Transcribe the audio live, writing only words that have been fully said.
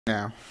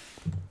Now.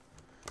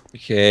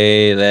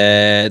 Okay,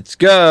 let's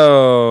go.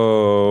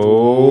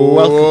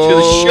 Welcome to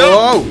the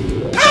show.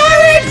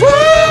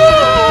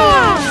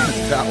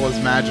 That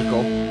was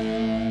magical.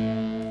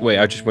 Wait,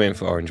 I was just waiting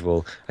for Orange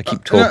Wool. I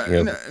keep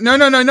talking.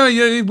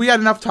 No. We had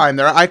enough time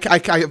there. I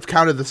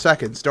counted the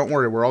seconds. Don't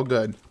worry, we're all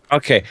good.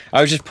 Okay,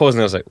 I was just pausing.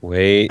 I was like,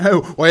 wait.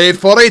 Oh, wait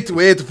for it.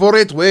 Wait for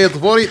it. Wait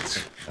for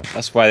it.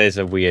 That's why there's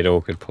a weird,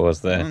 awkward pause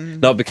there.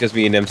 Not because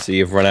me and MC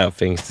have run out of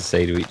things to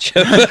say to each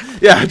other.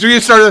 Yeah, do you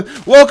start?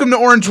 Welcome to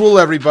Orange Wool,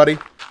 everybody.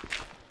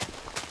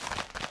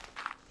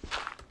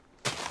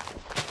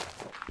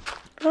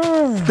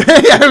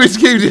 Yeah, we just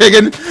keep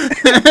digging.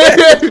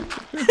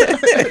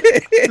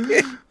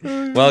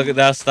 Well,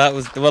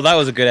 that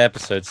was a good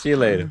episode. See you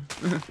later.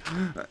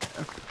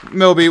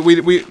 Milby,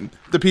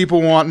 the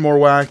people want more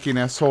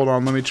wackiness. Hold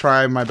on, let me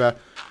try my best.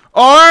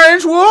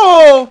 Orange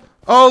Wool.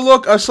 Oh,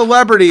 look, a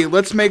celebrity.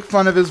 Let's make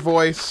fun of his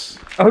voice.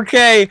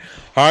 Okay.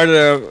 Hi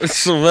there,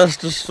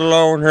 Sylvester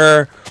Stallone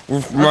here.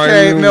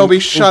 Okay, Milby,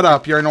 shut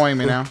up. You're annoying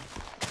me now.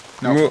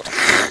 No.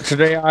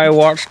 Today I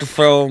watched a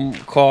film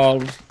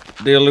called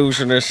The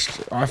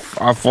Illusionist. I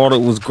thought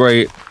it was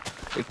great.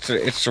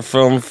 It's a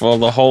film for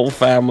the whole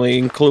family,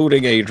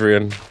 including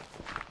Adrian.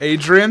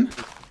 Adrian?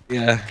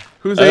 Yeah.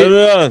 Who's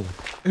Adrian?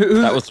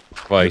 That was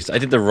voice. I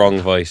did the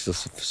wrong voice for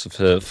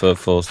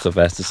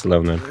Sylvester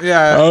Stallone.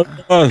 Yeah.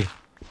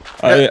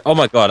 Oh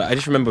my god! I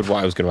just remembered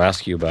what I was going to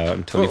ask you about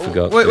and totally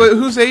forgot. Wait,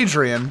 who's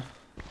Adrian?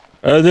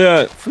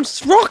 From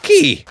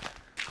Rocky.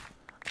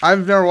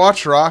 I've never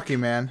watched Rocky,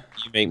 man.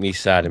 You make me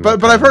sad.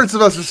 But I've heard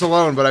Sylvester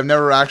Stallone, but I've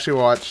never actually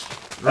watched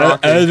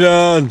Rocky.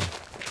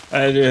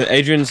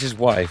 Adrian's his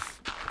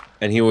wife,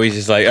 and he always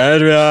is like,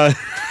 Adrian,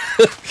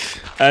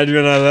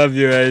 Adrian, I love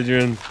you,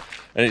 Adrian,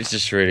 and it's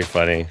just really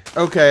funny.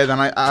 Okay, then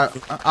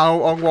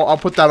I'll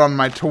put that on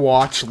my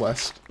to-watch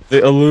list.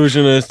 The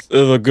Illusionist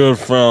is a good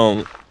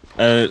film,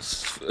 and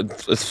it's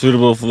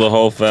suitable for the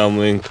whole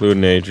family,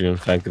 including Adrian.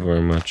 Thank you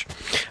very much.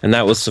 And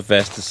that was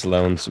Sylvester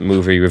Stallone's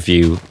movie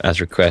review,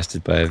 as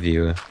requested by a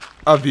viewer.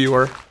 A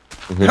viewer.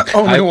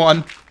 Only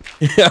one.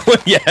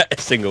 Yeah, a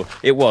single.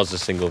 It was a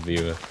single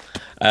viewer.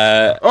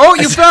 Oh,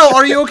 you fell!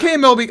 Are you okay,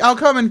 Milby? I'll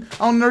come and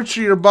I'll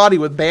nurture your body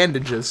with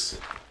bandages.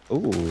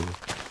 Ooh.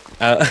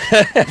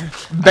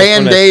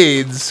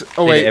 Band-aids.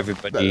 Oh wait,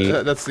 everybody.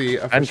 That's the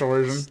official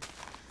version.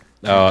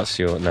 Oh, that's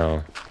your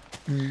no.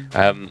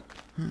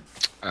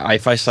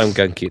 If I sound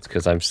gunky, it's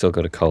because I'm still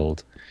got a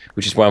cold,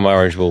 which is why my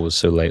Orange Wool was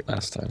so late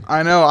last time.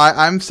 I know.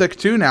 I'm sick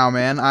too now,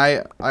 man.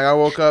 I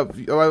woke up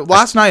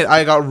last night.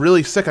 I got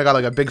really sick. I got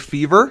like a big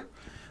fever.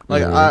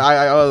 Like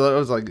I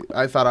was like,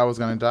 I thought I was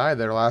gonna die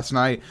there last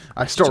night.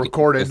 I still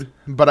recorded,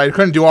 but I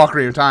couldn't do all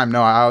creative time.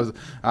 No, I was,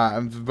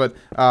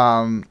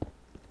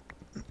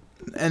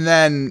 and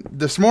then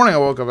this morning I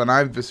woke up and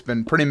I've just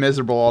been pretty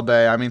miserable all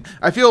day. I mean,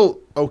 I feel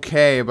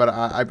okay, but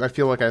I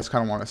feel like I just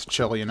kind of want to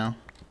chill, you know.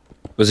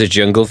 Was it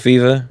jungle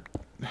fever?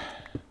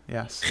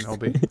 Yes, it'll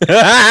be.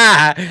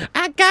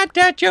 I got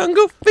that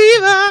jungle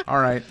fever. All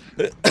right.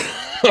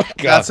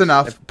 That's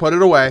enough. Put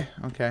it away.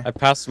 Okay. I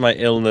passed my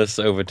illness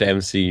over to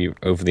MC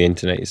over the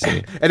internet, you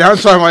see. And now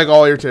I'm like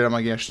all irritated. I'm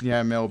like,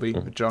 yeah, Milby,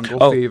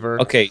 jungle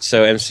fever. Okay,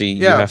 so MC,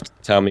 you have to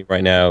tell me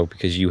right now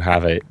because you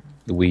have it,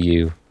 the Wii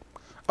U.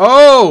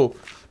 Oh!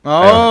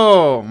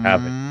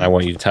 I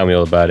want you to tell me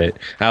all about it.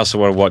 I also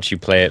want to watch you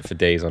play it for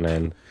days on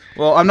end.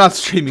 Well, I'm not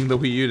streaming the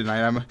Wii U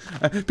tonight.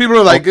 People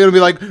are like, they'll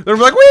be like, Wii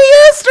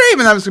U stream,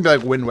 and I'm just gonna be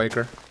like Wind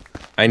Waker.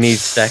 I need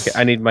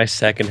my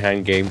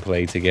second-hand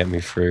gameplay to get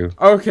me through.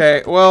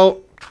 Okay,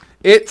 well,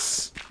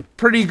 it's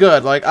pretty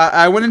good. Like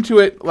I went into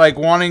it like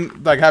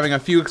having a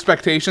few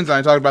expectations, and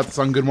I talked about this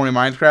on Good Morning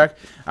Mindcrack.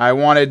 I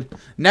wanted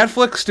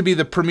Netflix to be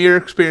the premier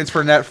experience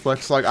for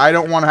Netflix. Like I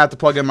don't want to have to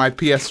plug in my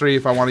PS3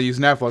 if I want to use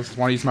Netflix. I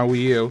want to use my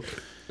Wii U.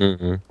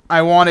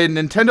 I wanted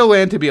Nintendo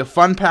Land to be a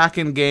fun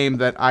packing game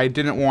that I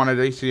didn't want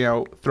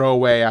to, throw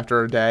away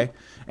after a day.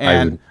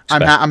 And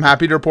I'm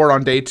happy to report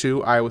on day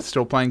 2, I was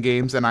still playing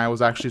games and I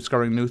was actually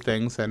discovering new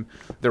things. And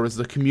there was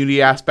the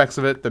community aspects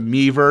of it, the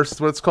Miiverse is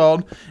what it's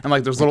called. And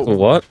like there's little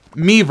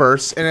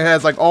Miiverse, and it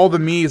has like all the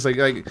Miis,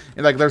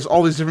 like there's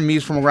all these different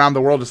Miis from around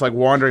the world just like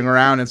wandering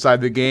around inside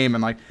the game.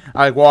 And like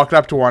I walked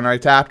up to one and I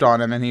tapped on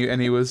him and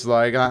he was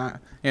like,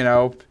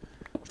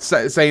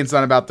 saying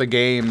something about the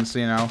games,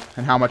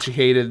 and how much he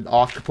hated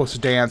Octopus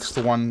Dance,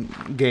 the one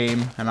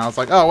game, and I was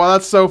like, oh, well,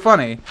 that's so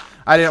funny.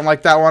 I didn't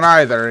like that one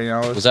either,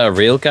 Was that a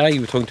real guy? You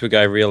were talking to a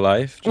guy in real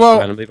life? Just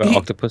randomly about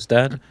Octopus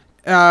Dad?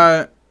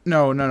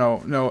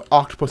 No,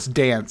 Octopus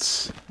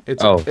Dance.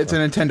 It's a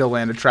Nintendo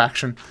Land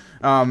attraction.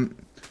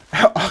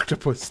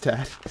 Octopus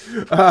Dad.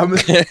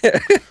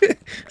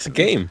 It's a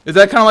game. Is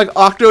that kind of like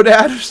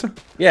Octodad or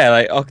something? Yeah,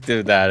 like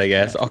Octodad, I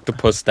guess.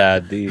 Octopus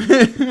Dad,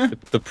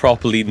 the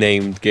properly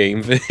named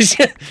game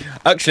version.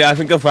 Actually, I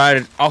think I found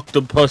it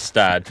Octopus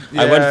Dad.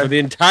 Yeah. I went for the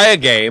entire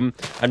game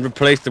and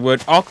replaced the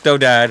word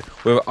Octodad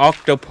with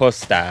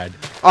Octopus Dad.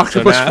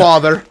 Octopus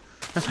Father.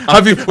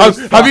 Have you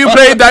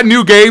played that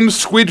new game,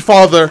 Squid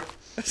Father?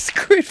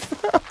 Squid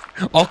Father.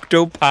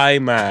 Octopi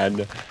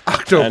Man.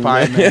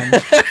 Octopi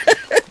Man.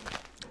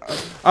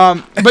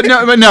 But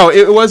no,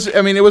 it was.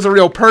 I mean, it was a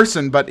real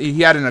person, but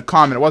he had in a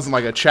comment. It wasn't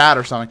like a chat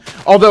or something.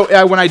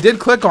 Although when I did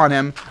click on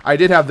him, I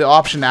did have the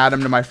option to add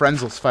him to my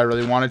friends list if I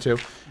really wanted to,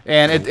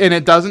 and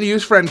it doesn't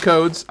use friend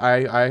codes.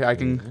 I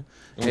can.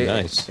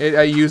 Nice.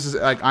 It uses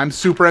like I'm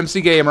Super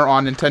MC Gamer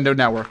on Nintendo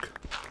Network.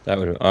 That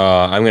would.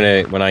 I'm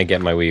gonna when I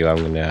get my Wii U, I'm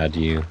gonna add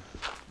you.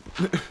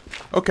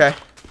 Okay.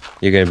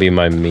 You're gonna be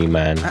my me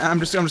man. I'm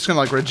just gonna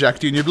like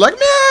reject you, and you'd be like,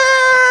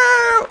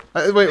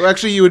 no. Wait,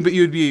 actually, you'd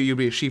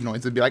be a sheep noise.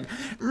 It'd be like,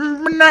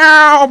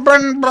 no,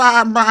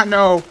 blah, blah,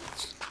 no.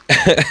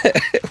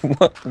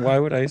 Why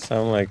would I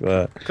sound like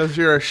that? Because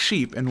you're a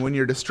sheep, and when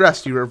you're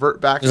distressed, you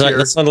revert back to your...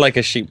 That sounded like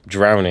a sheep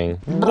drowning.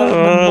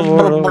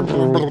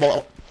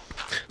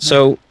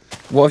 So,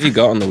 what have you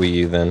got on the Wii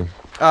U then?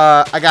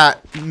 I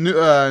got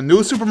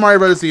new Super Mario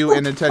Bros. U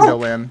in Nintendo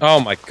Land. Oh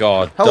my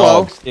god.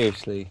 Hello. Dog,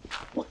 seriously.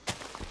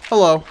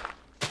 Hello.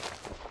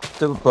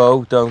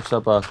 Bo, don't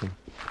stop barking.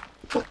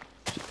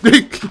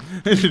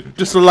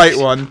 Just a light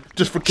one,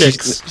 just for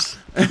kicks.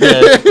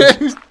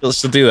 Yeah,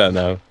 she'll do that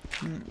now.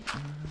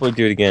 We'll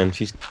do it again.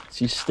 She's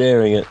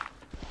staring at.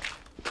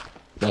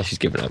 Now she's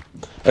giving up.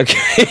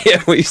 Okay,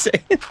 yeah, what are you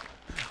saying?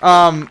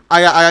 I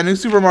got new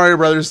Super Mario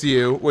Brothers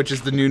U, which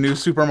is the new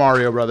Super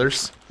Mario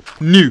Brothers.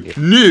 New.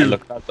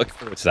 Look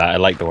forward to that. I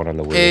like the one on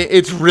the Wii.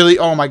 It's really,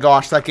 oh my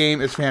gosh, that game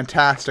is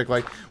fantastic.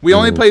 Like, we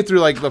only played through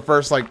like the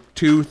first like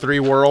 2-3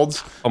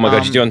 worlds. Oh my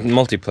god, you do on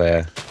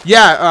multiplayer?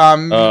 Yeah.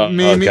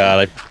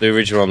 God, the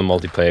original on the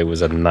multiplayer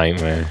was a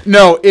nightmare.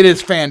 No, it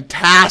is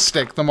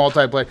fantastic. The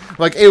multiplayer,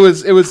 like it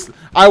was.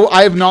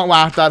 I have not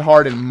laughed that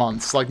hard in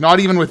months. Like not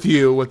even with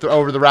you,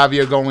 over the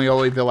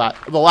Ravioli. The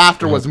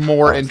laughter was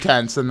more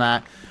intense than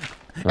that.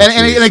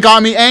 And it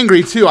got me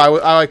angry too. I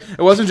like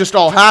it wasn't just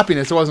all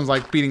happiness. It wasn't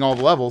like beating all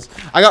the levels.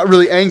 I got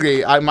really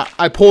angry.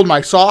 I pulled my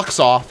socks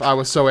off. I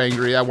was so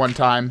angry at one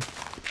time.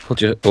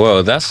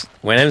 Whoa, that's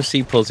when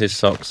MC pulls his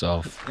socks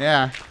off.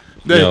 Yeah.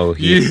 No,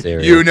 he's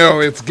serious. You know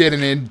it's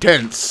getting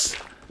intense.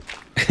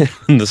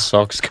 The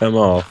socks come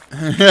off.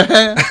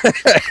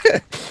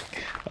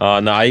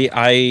 No,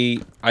 I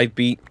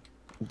beat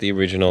the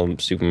original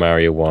Super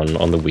Mario 1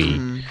 on the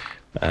Wii.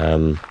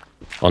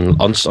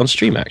 On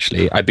stream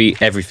actually. I beat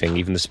everything,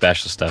 even the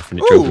special stuff, and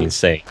it drove me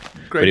insane.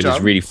 Great job.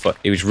 Was really fun.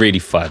 It was really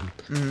fun.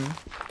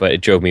 But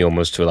it drove me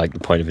almost to like the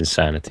point of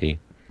insanity.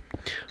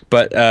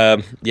 But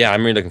yeah,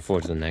 I'm really looking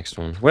forward to the next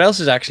one. What else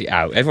is actually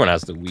out? Everyone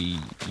has the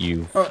Wii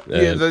U.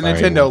 Yeah, the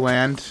Nintendo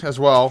Land as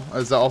well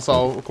as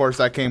also, of course,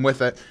 that came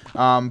with it.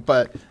 And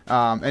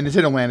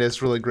Nintendo Land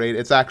is really great.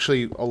 It's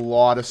actually a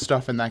lot of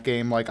stuff in that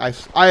game. Like I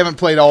haven't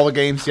played all the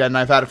games yet, and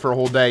I've had it for a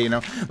whole day. You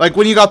know, like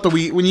when you got the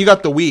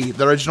Wii,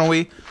 the original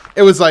Wii,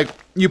 it was like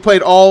you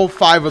played all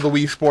 5 of the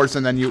Wii Sports,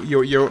 and then you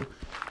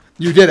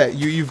did it.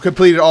 You've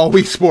completed all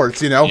Wii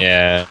Sports. You know.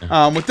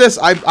 Yeah. With this,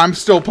 I'm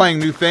still playing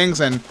new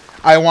things, and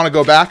I want to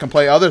go back and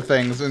play other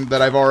things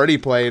that I've already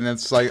played, and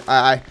it's like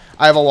I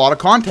have a lot of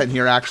content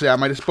here actually at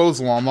my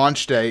disposal on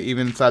launch day,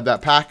 even inside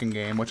that packing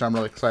game, which I'm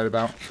really excited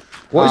about.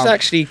 What has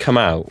actually come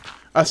out?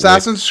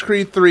 Assassin's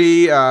Creed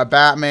 3,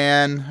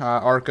 Batman,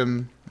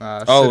 Arkham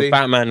City. Oh,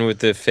 Batman with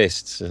the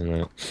fists, isn't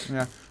it?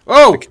 Yeah.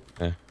 Oh. Okay.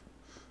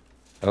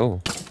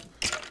 Oh,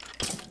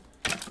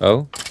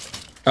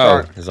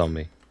 Sorry. a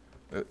zombie.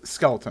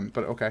 Skeleton,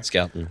 but okay.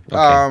 Skeleton.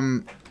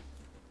 Okay.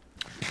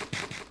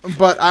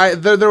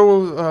 But there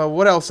was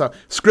what else?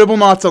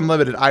 Scribblenauts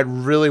Unlimited. I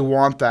really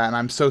want that, and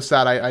I'm so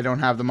sad I don't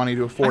have the money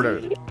to afford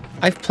it.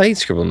 I've played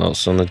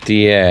Scribblenauts on the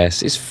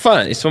DS. It's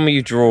fun. It's one where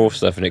you draw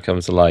stuff and it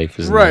comes to life,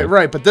 isn't it?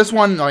 Right. But this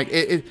one, like,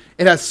 it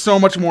has so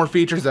much more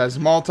features. It has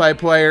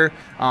multiplayer.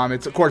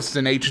 Of course it's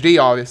in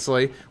HD,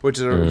 obviously, which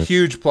is a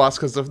huge plus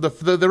because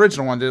the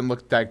original one didn't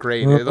look that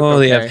great.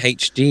 They have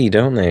HD,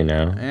 don't they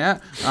now? Yeah.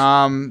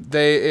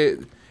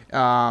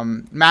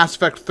 Mass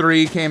Effect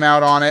 3 came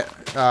out on it.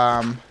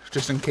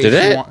 Just in case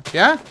you want.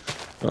 Yeah.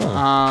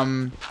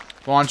 Oh.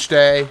 Launch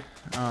day.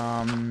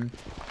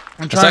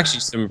 It's actually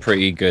some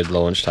pretty good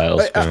launch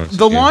titles.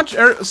 The launch,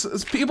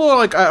 people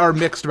are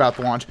mixed about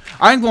the launch.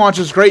 I think the launch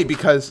is great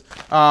because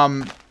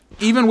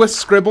even with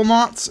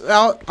Scribblenauts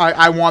out,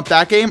 I want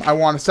that game. I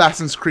want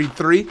Assassin's Creed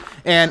 3,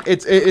 and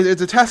it's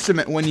a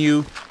testament when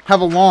you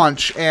have a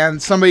launch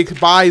and somebody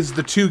buys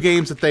the 2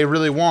 games that they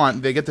really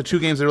want. They get the 2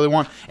 games they really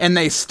want, and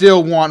they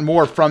still want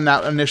more from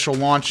that initial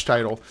launch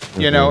title.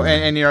 You know,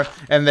 and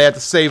they have to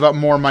save up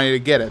more money to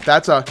get it.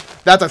 That's a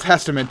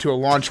testament to a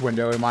launch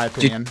window, in my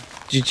opinion.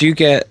 Did you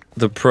get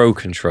the Pro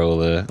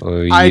controller, or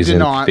were you I using did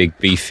not. Big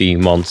beefy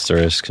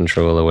monstrous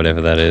controller,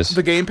 whatever that is?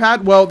 The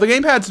gamepad? Well, the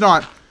gamepad's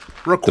not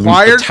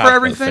required the for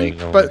everything,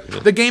 but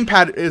it. the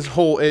gamepad is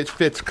it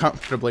fits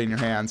comfortably in your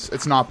hands.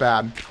 It's not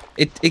bad.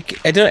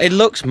 It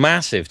looks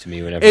massive to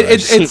me whenever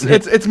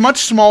it's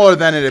much smaller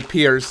than it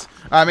appears.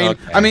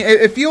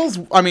 It feels.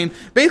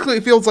 Basically,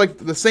 it feels like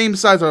the same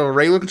size of a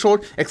regular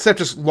controller, except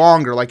just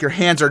longer. Like your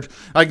hands are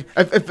like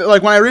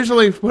like when I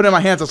originally put it in my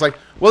hands, I was like,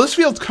 well, this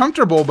feels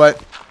comfortable, but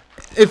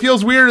it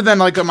feels weirder than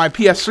like my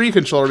PS3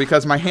 controller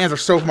because my hands are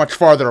so much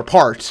farther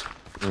apart.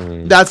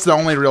 That's the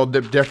only real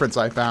difference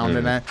I found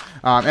in it,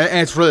 and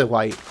it's really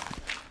light.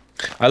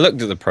 I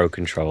looked at the Pro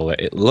controller.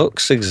 It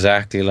looks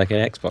exactly like an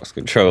Xbox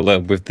controller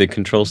with the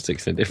control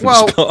sticks in a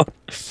different spot.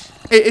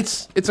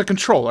 It's a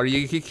controller.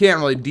 You can't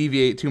really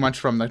deviate too much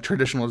from the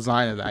traditional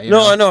design of that.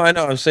 I know.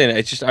 I'm saying it.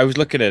 It's just I was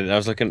looking at it. And I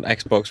was looking at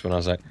Xbox when I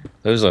was like,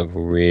 those look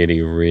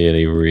really,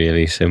 really,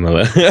 really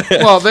similar.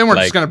 Well, they weren't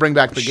just going to bring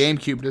back the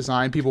GameCube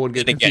design. People would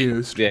get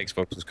confused. The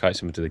Xbox was quite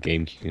similar to the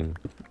GameCube.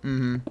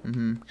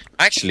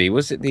 Actually,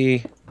 was it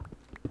the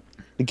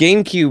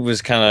GameCube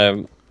was kind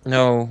of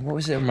no? What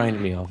was it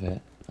reminding me of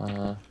it?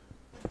 There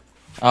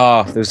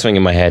was something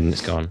in my head and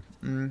it's gone.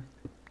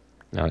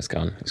 No, it's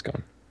gone. It's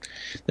gone.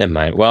 Never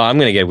mind. Well, I'm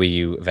gonna get Wii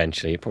U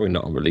eventually. Probably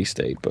not on release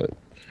date, but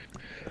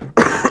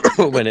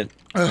when it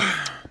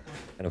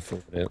can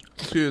afford it.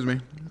 Excuse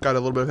me. Got a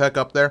little bit of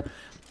hiccup there.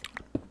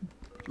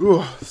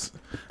 Ooh,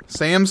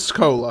 Sam's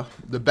Cola,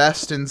 the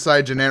best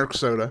inside generic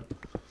soda.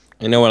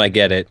 You know when I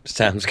get it,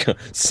 Sam's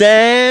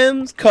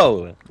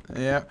Cola.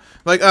 Yeah,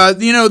 like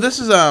this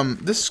is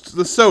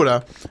the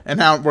soda, and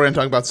how we're gonna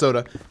talk about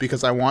soda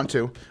because I want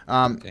to.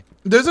 Okay.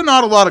 There's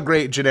not a lot of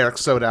great generic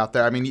soda out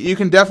there. I mean, you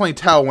can definitely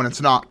tell when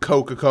it's not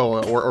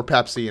Coca-Cola or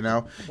Pepsi. You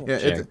know,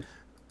 yeah,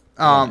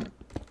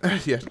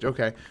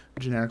 okay,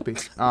 generic B.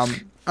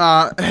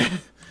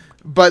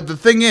 But the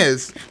thing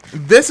is,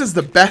 this is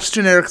the best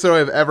generic soda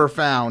I've ever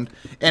found,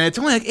 and it's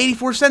only like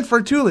 84 cents for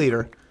a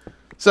 2-liter.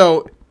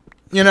 So,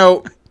 you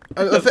know,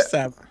 I love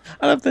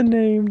the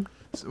name.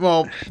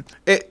 Well,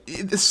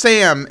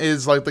 Sam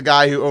is like the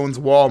guy who owns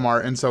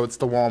Walmart, and so it's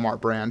the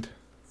Walmart brand.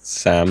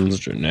 Sam's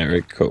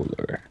generic cola.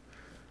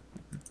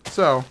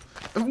 So,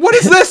 what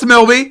is this,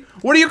 Milby?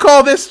 What do you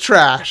call this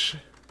trash?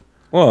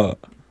 What?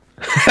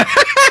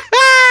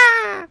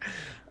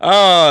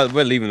 Oh,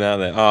 we're leaving that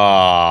there.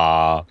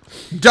 Oh.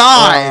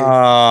 Die!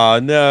 Oh,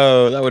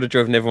 no. That would have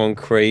driven everyone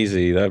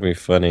crazy. That'd be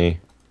funny.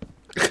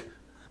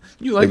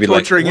 You like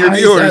torturing your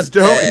viewers,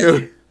 don't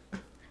you?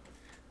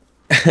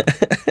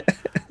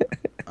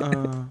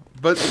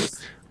 But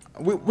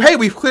hey,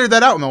 we've cleared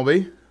that out,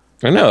 Milby.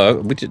 I know.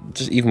 We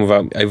just even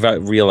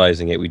without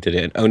realizing it, we did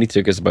it. It only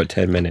took us about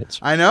 10 minutes.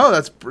 I know.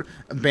 That's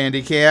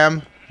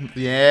Bandicam.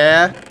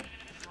 Yeah.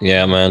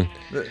 Yeah, man.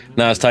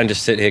 Now it's time to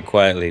sit here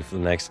quietly for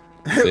the next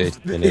 30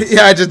 minutes.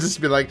 Yeah,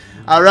 just be like,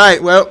 all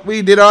right, well,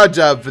 we did our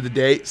job for the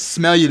day.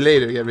 Smell you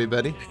later,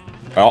 everybody.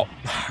 Oh,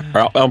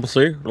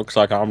 MC. Looks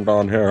like I'm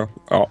done here.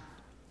 Oh.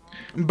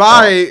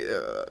 Bye,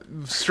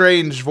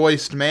 strange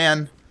voiced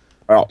man.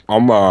 Oh,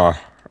 I'm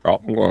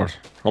good.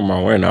 On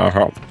my way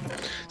now.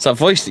 It's that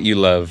voice that you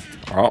love.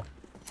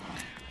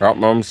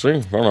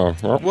 MC.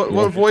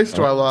 What voice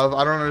do I love?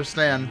 I don't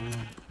understand.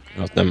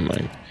 Oh, never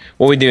mind.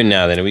 What are we doing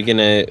now then? Are we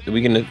gonna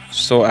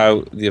sort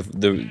out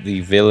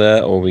the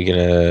villa, or are we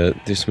gonna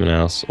do something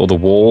else, or the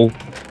wall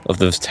of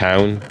the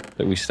town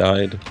that we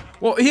started?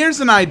 Well, here's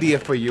an idea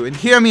for you, and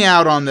hear me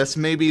out on this.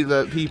 Maybe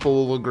the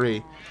people will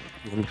agree.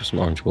 Let me put some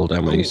orange wool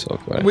down when you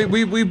talk about it.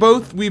 We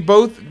both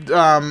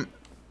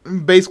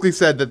basically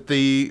said that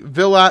the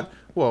villa.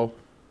 Whoa.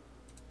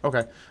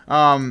 Okay.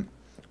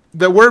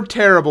 That we're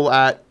terrible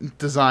at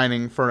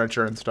designing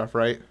furniture and stuff,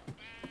 right?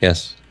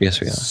 Yes. Yes,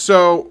 we are.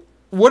 So,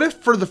 what if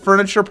for the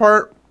furniture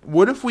part,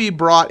 what if we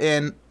brought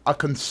in a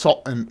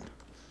consultant?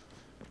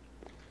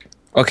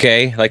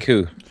 Okay, like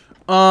who?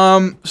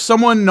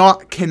 Someone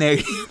not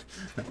Canadian.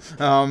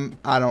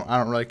 I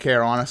don't really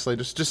care, honestly.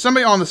 Just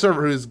somebody on the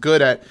server who's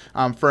good at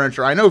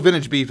furniture. I know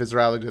Vintage Beef is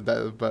rather good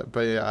at that,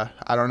 but yeah,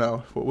 I don't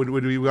know. Would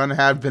we want to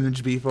have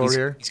Vintage Beef over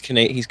here? He's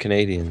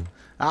Canadian.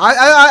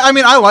 I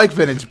mean, I like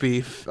Vintage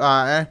Beef.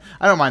 I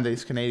don't mind that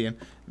he's Canadian.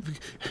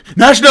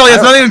 Nationality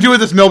has nothing to do with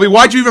this, Milby.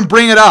 Why'd you even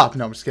bring it up?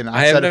 No, I'm just kidding.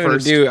 I said it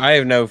first. I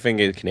have no thing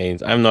with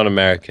Canadians. I'm not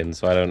American,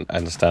 so I don't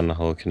understand the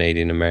whole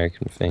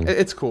Canadian-American thing.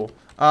 It's cool.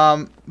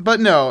 But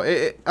no,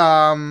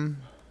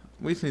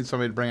 we just need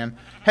somebody to bring in.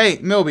 Hey,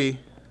 Milby.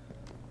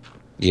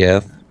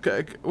 Yeah.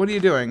 What are you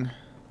doing?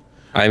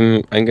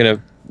 I'm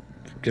gonna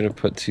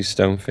put 2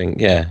 stone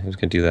things. Yeah, I was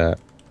gonna do that.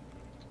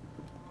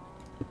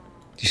 Do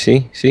you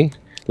see? See?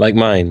 Like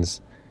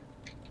mines.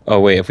 Oh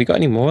wait, have we got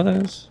any more of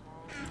those?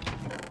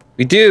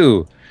 We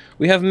do!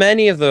 We have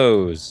many of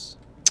those.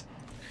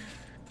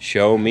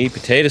 Show me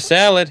potato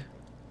salad.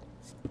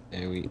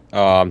 There we.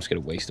 Oh, I'm just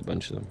gonna waste a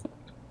bunch of them.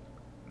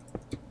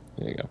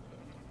 There you go.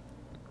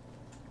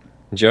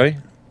 Enjoy.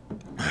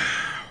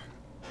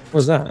 What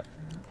was that?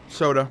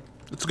 Soda.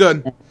 It's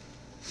good.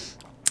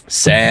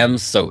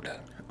 Sam's soda.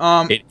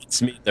 It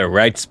hits me the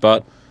right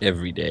spot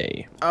every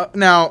day.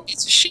 Now.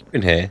 It's a sheep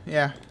in here.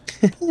 Yeah.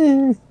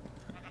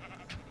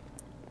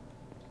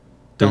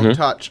 Don't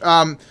touch.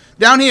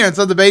 Down here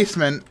inside the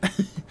basement,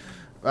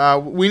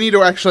 we need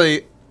to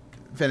actually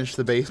finish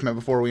the basement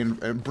before we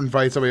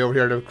invite somebody over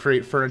here to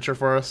create furniture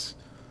for us.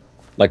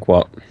 Like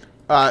what?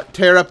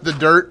 Tear up the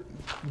dirt,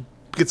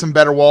 get some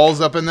better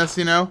walls up in this,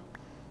 you know?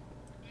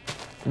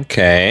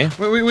 Okay.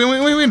 We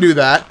can do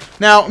that.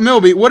 Now,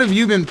 Milby, what have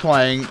you been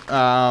playing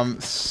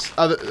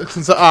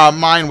since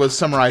mine was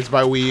summarized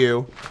by Wii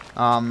U?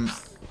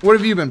 What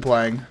have you been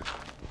playing?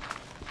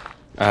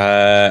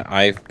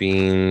 I've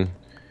been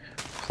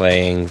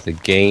playing the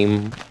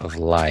game of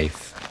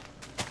life.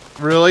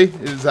 Really?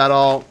 Is that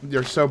all?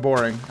 You're so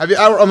boring.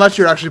 Unless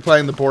you're actually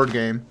playing the board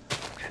game.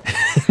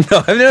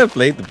 No, I've never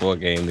played the board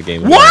game. The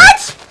game.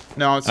 What?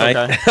 No, it's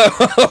okay.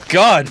 Oh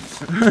God!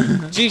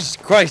 Jesus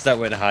Christ, that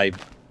went hype.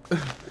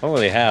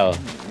 Holy hell!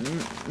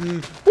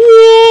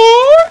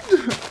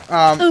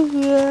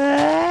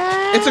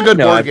 It's a good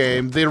board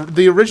game.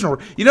 The original.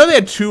 You know they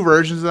had 2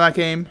 versions of that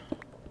game.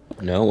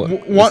 No,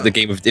 it's the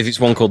game of. If it's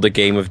one called the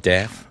Game of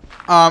Death.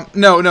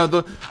 No.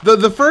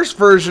 The first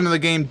version of the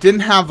game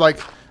didn't have like.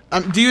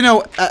 Do you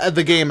know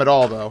the game at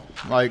all though?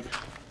 Like.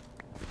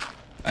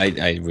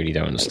 I really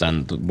don't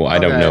understand. I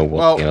don't know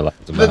what the game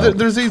is about.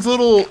 There's these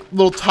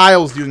little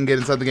tiles you can get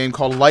inside the game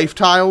called life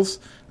tiles.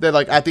 That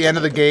like at the end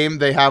of the game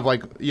they have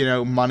like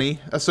money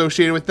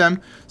associated with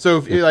them. So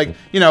if you like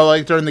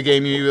like during the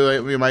game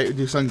you might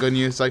do some good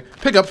news like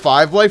pick up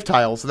 5 life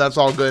tiles. So that's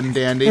all good and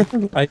dandy.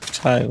 Life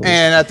tiles.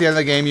 And at the end of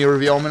the game you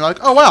reveal them and like,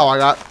 oh wow, I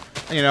got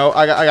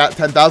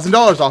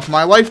 $10,000 off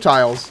my life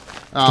tiles.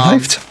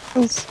 Life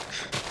tiles.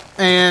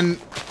 And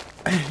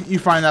you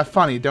find that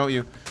funny, don't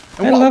you?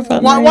 I love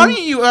that. Why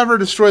don't you ever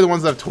destroy the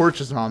ones that have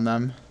torches on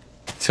them?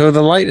 So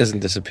the light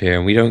doesn't disappear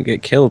and we don't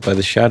get killed by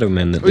the shadow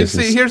men that live.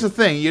 See, here's the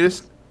thing. You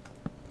just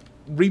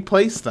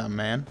replace them,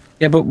 man.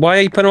 Yeah, but why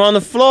are you putting them on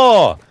the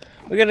floor?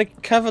 We're gonna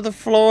cover the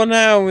floor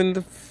now in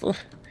the.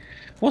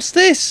 What's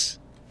this?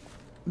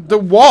 The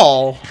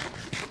wall.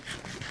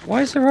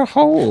 Why is there a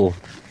hole?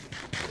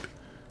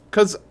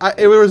 Cause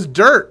it was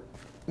dirt.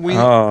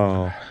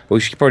 Oh,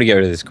 we should probably get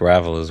rid of this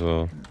gravel as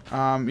well.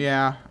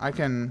 Yeah, I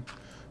can.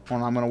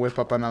 Well, I'm gonna whip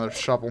up another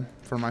shovel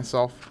for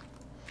myself.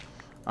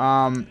 What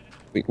are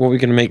we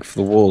gonna make for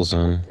the walls,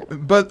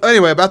 But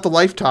anyway, about the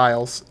life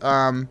tiles.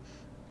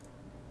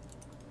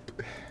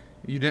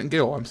 You didn't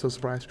giggle. I'm so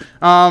surprised.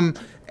 And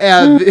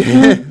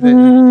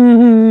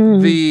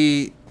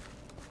the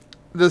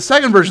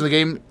second version of the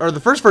game, or the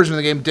first version of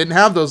the game, didn't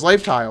have those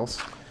life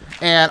tiles,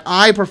 and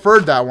I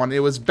preferred that one. It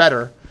was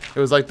better. It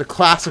was like the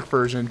classic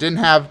version. It didn't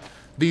have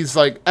these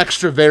like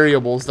extra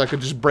variables that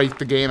could just break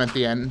the game at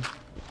the end.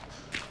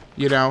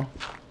 You know?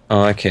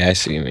 Oh, okay. I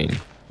see what you mean.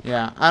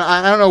 Yeah.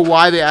 I don't know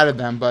why they added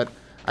them, but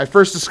I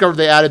first discovered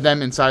they added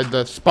them inside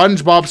the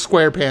SpongeBob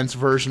SquarePants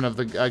version of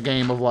the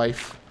Game of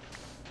Life.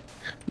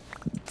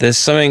 There's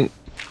something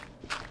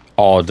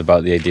odd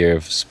about the idea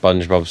of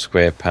SpongeBob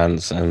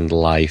SquarePants and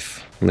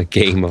life, and the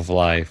Game of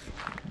Life.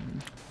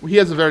 He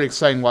has a very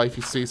exciting life,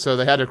 you see, so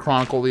they had to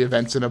chronicle the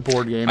events in a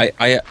board game.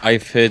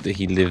 I've heard that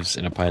he lives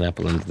in a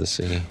pineapple under the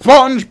sea.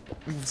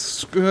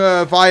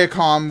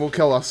 Viacom will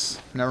kill us.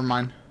 Never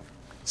mind.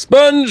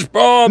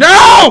 SpongeBob!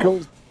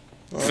 No!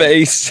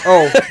 Face.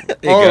 Oh, there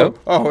you go.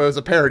 Oh, it was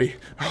a parody.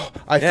 Oh,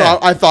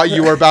 I thought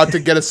you were about to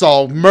get us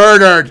all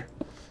murdered.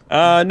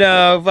 Oh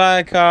no,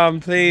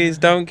 Viacom! Please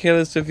don't kill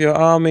us with your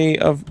army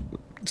of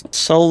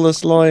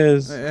soulless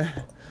lawyers. So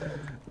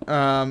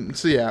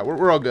yeah,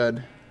 we're all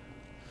good.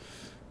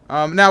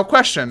 Now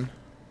question.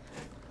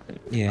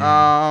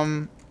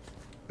 Yeah.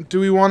 Do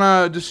we want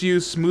to just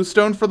use smooth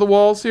stone for the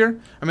walls here?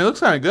 I mean, it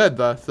looks kind of good.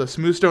 The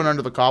smooth stone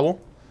under the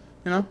cobble.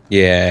 You know?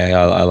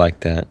 Yeah, I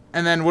like that.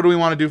 And then what do we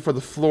want to do for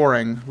the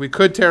flooring? We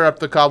could tear up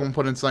the cobble and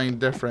put in something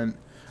different,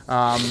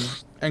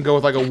 and go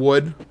with like a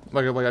wood,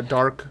 like a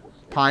dark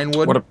pine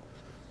wood.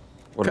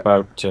 What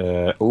about?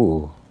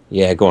 Ooh,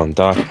 yeah, go on,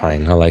 dark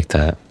pine. I like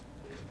that.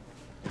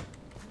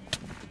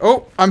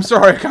 Oh, I'm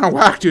sorry. I kind of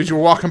whacked you as you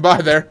were walking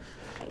by there.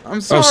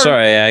 I'm sorry. Oh,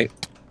 sorry.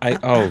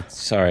 Oh,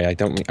 sorry. I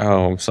don't mean.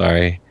 Oh, I'm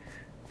sorry.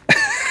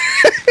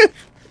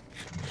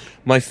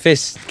 My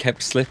fist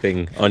kept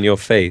slipping on your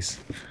face.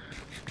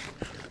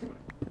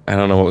 I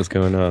don't know what was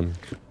going on.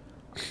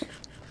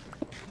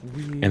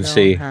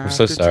 MC, I'm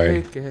so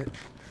sorry.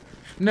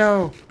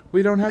 No,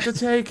 we don't have to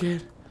take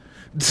it.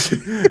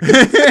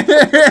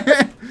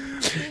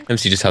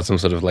 MC just had some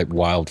sort of like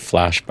wild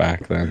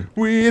flashback then.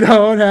 We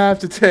don't have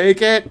to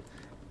take it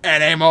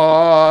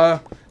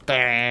anymore.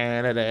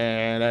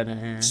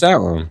 What's that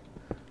one?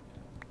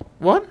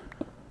 What?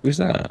 Who's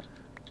that?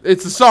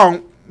 It's the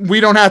song We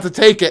Don't Have to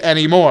Take It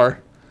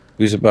Anymore.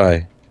 Who's it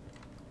by?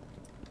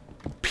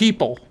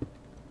 People.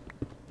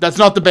 That's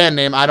not the band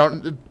name. I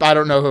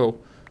don't know who.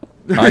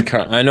 I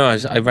can't. I know.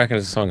 I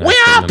recognize the song. We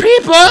are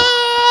people.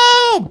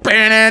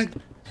 Burn.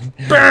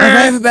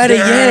 Everybody,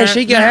 yeah,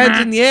 shake your hands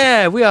in the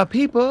air. We are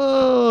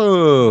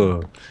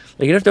people.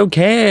 Like you don't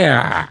care.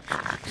 I'm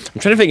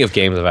trying to think of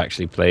games I've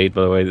actually played.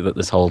 By the way,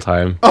 this whole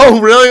time. Oh,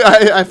 really?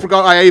 I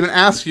forgot. I even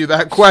asked you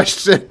that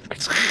question.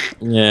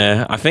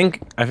 Yeah, I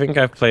think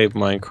I've played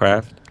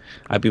Minecraft.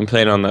 I've been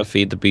playing on that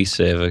Feed the Beast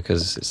server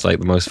because it's like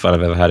the most fun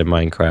I've ever had in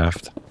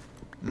Minecraft.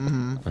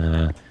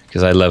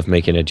 Because I love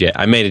making a jet.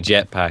 I made a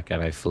jetpack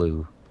and I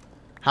flew.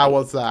 How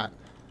was that?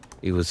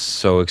 It was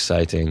so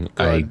exciting.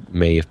 Good. I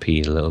may have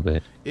peed a little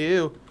bit.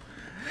 Ew.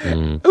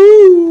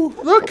 Ooh,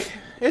 look.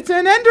 It's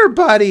an ender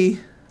buddy.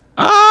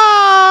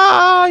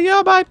 Ah,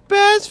 you're my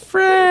best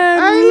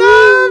friend.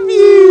 I love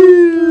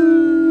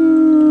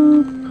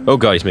you. Oh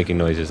god, he's making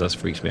noises. That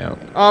freaks me out.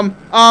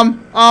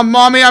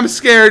 Mommy, I'm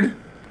scared.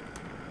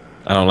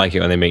 I don't like it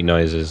when they make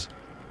noises.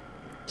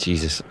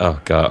 Jesus. Oh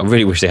god, I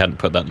really wish they hadn't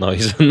put that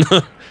noise in.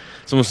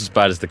 It's almost as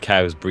bad as the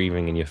cows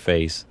breathing in your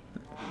face.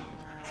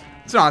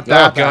 It's not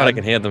that Oh god, bad. I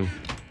can hear them.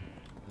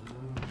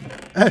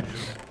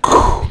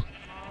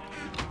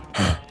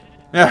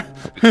 Yeah.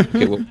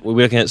 Okay, we're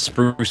looking at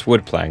spruce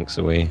wood planks,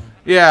 are we?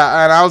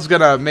 Yeah, and I was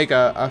gonna make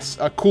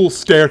a cool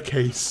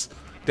staircase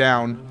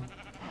down.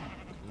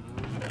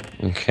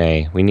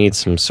 Okay, we need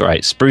some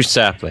spruce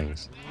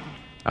saplings.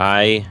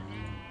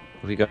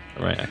 We got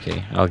right.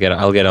 Okay, I'll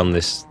get on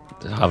this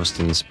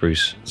harvesting the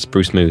spruce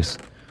moose.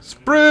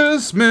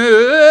 Spruce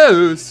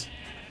moose.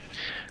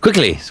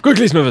 Quickly,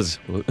 smithers!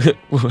 To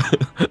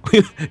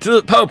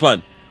the power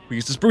plant. We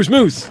use the spruce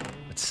moose.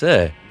 But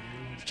sir,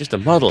 it's just a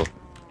model.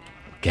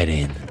 Get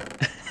in.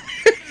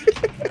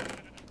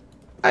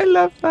 I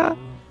love that.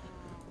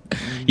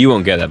 You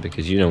won't get that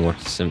because you don't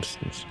watch The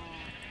Simpsons.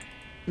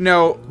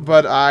 No,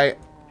 but I've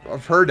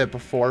heard it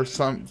before.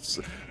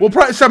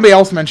 Probably somebody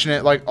else mentioned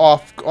it like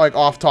off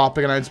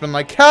topic, and I've just been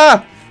like,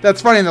 "Ha,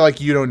 that's funny." And they're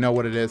like, "You don't know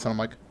what it is," and I'm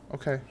like,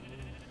 "Okay."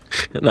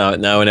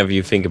 Now, whenever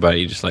you think about it,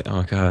 you're just like,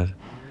 "Oh god,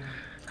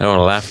 I don't want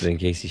to laugh at it in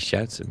case he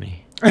shouts at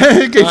me."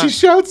 In case he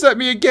shouts at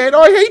me again.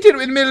 Oh, I hate it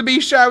when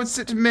Middleby shouts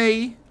at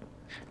me.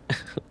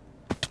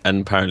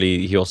 And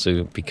apparently, he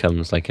also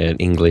becomes like an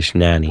English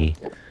nanny.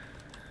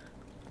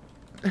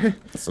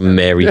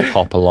 Mary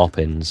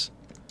Poppaloppins.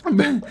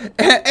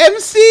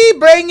 MC,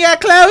 bring your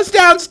clothes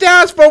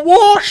downstairs for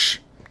wash.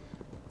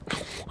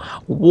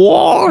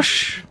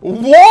 Wash.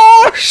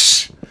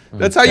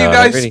 That's how you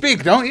guys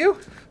speak, don't you?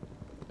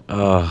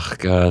 Oh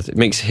god,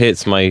 it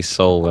hits my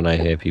soul when I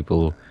hear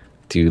people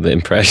do the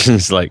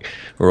impressions like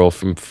we're all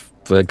from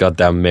the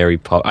goddamn Mary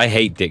Pop. I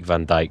hate Dick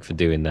Van Dyke for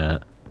doing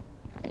that.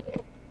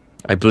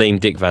 I blame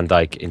Dick Van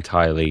Dyke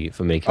entirely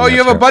for making. Oh, you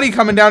have a buddy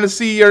coming down to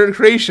see your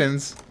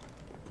creations.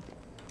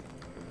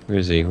 Where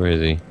is he?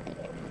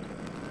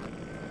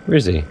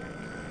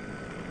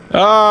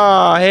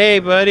 Ah, hey,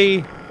 buddy.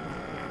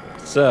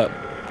 What's up?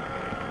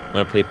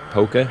 Wanna play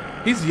poker?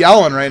 He's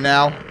yelling right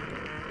now.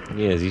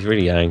 He is. He's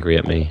really angry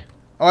at me.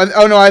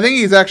 Oh no, I think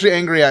he's actually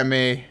angry at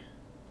me.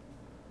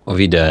 What have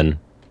you done?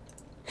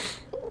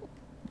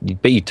 You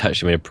bet you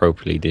touched him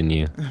inappropriately, didn't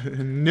you?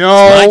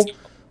 No,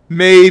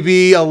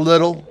 maybe a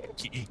little.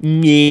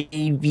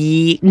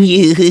 Maybe.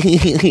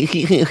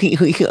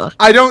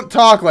 I don't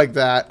talk like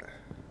that.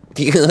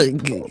 You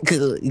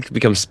could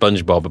become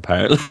SpongeBob,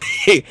 apparently.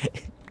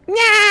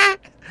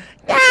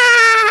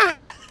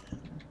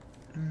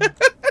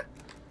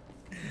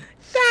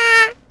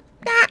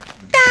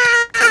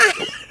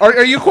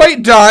 Are you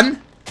quite done?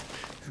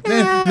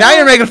 Now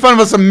you're making fun of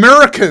us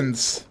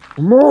Americans.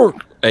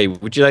 Hey,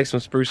 would you like some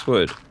spruce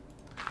wood?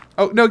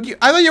 Oh, no,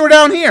 I thought you were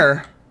down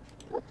here.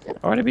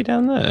 Why would I be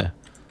down there?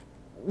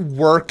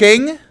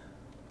 Working?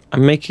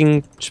 I'm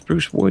making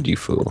spruce wood, you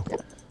fool.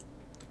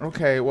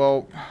 Okay,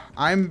 well,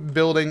 I'm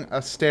building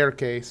a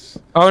staircase.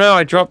 Oh no,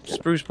 I dropped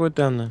spruce wood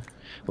down there.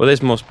 Well,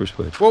 there's more spruce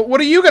wood. Well, what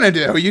are you gonna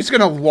do? Are you just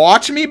gonna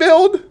watch me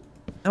build?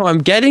 No, I'm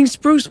getting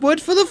spruce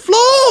wood for the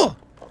floor!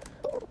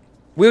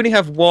 We only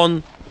have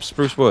one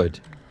spruce wood.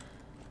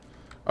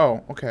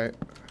 Oh, okay.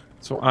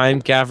 So I'm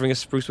gathering a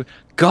spruce wood.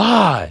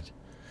 God!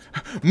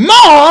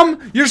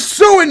 Mom! You're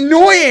so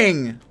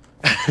annoying!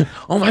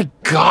 Oh my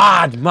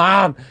god,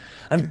 Mom!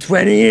 I'm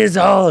 20 years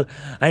old.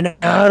 I know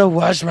how to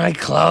wash my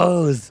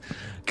clothes.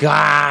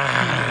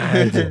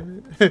 God!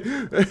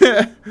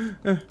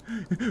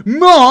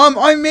 Mom,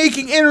 I'm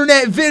making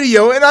internet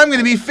video and I'm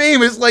gonna be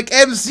famous like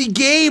MC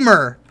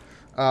Gamer.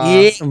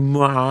 Yeah,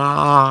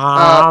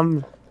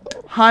 Mom.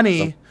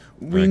 Honey,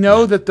 we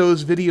know that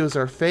those videos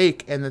are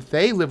fake and that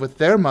they live with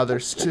their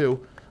mothers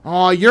too.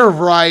 Oh, you're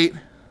right.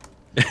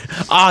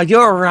 Oh,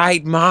 you're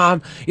right,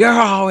 Mom. You're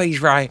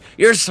always right.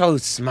 You're so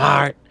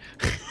smart.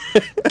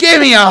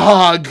 Give me a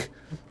hug.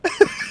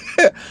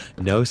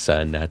 No,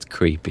 son, that's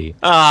creepy.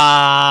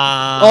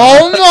 Ah.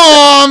 Oh,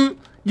 Mom,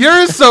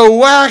 you're so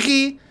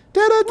wacky.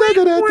 Da da da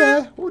da da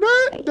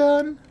da.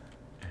 Done.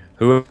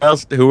 Who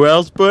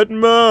else but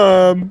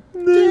Mom?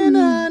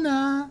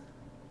 Da-na-na.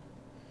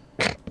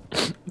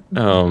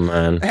 Oh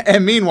man.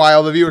 And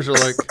meanwhile, the viewers are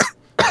like,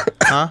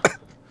 "Huh?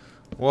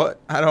 What?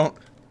 I don't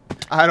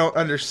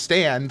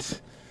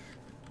understand.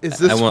 Is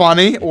this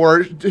funny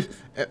or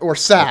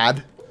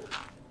sad?"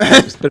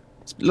 It's a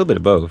little bit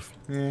of both.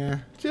 Yeah,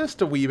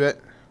 just a wee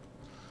bit.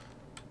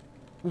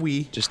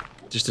 Just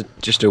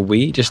a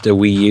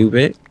wee you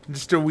bit.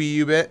 Just a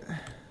wee bit.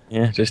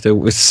 Yeah,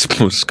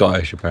 it's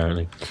Scottish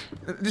apparently.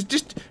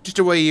 Just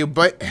a wee you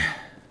bit.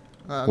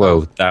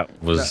 Whoa, that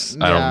was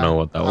I don't know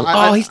what that was.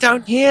 Oh, he's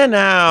down here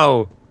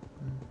now.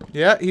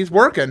 Yeah, he's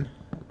working.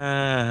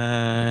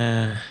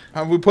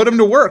 We put him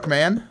to work,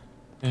 man.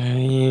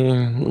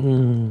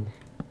 It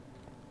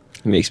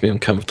makes me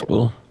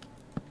uncomfortable.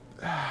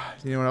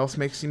 You know what else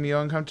makes me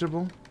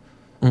uncomfortable?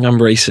 I'm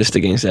racist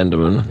against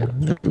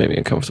Enderman. That made me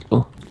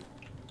uncomfortable.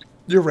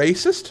 You're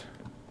racist?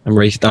 I'm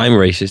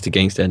racist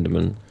against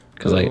Enderman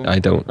because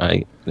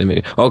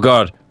oh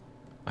god,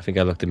 I think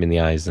I looked him in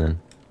the eyes then.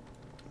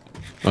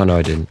 Oh no,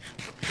 I didn't.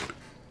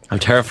 I'm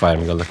terrified.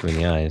 I'm gonna look him in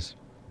the eyes.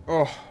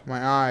 Oh,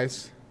 my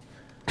eyes.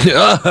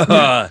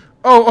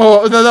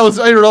 That was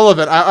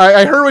irrelevant.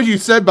 I heard what you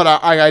said, but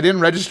I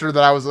didn't register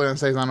that I was going to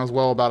say something as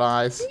well about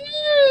eyes.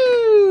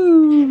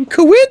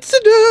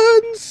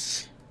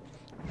 Coincidence!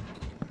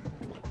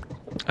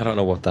 I don't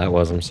know what that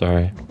was, I'm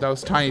sorry. That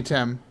was Tiny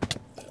Tim.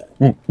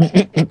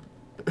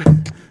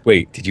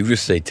 Wait, did you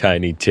just say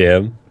Tiny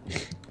Tim?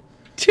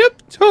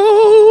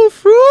 Tiptoe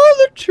through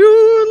the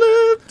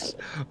tulips.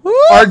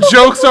 Our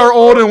jokes are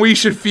old and we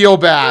should feel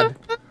bad.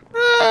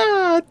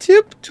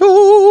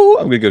 Tiptoe.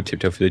 I'm gonna go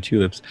tiptoe through the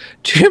tulips.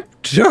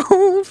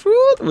 Tiptoe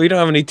through. We don't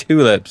have any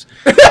tulips.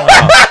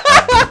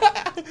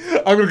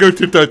 I'm gonna go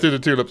tiptoe through the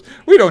tulips.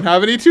 We don't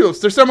have any tulips.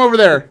 There's some over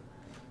there.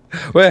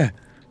 Where?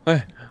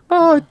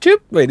 Oh,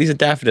 wait, these are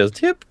daffodils.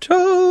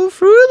 Tiptoe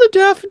through the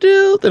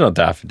daffodils. They're not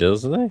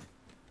daffodils, are they?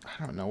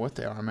 I don't know what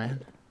they are,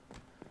 man.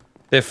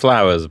 They're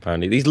flowers,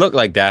 apparently. These look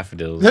like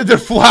daffodils. They're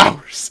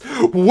flowers.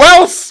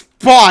 Well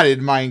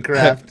spotted,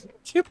 Minecraft.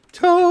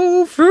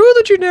 Tiptoe through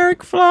the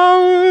generic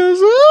flowers.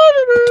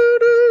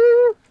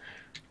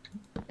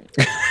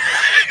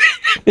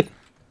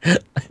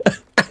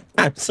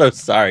 I'm so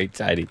sorry,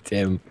 Tiny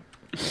Tim.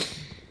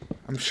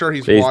 I'm sure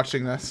he's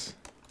watching this.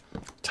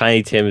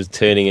 Tiny Tim is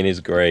turning in his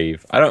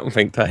grave. I don't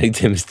think Tiny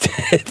Tim's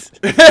dead.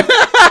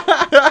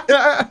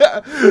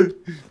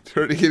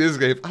 Turning in his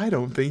grave. I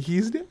don't think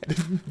he's dead.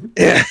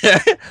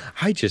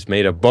 I just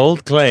made a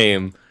bold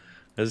claim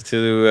as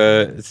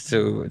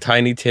to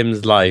Tiny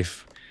Tim's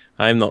life.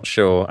 I'm not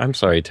sure. I'm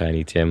sorry,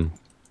 Tiny Tim.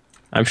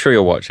 I'm sure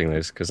you're watching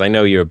this because I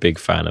know you're a big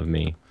fan of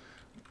me.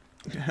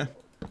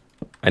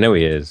 I know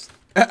he is.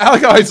 I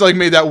like how he's like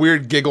made that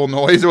weird giggle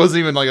noise. It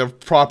wasn't even like a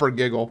proper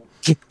giggle.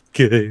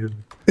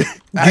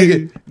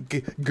 I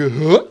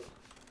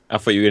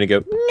thought you were gonna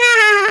go.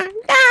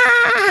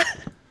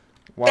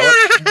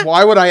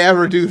 Why would I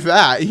ever do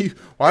that?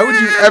 Why would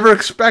you ever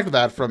expect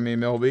that from me,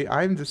 Milby?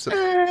 I'm just.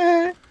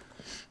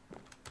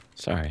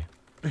 Sorry.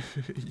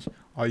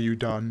 Are you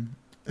done?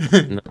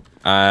 No.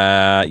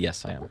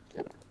 Yes, I am.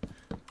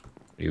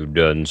 You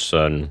done,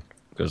 son?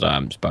 Because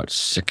I'm about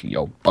sick of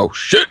your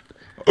bullshit.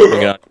 You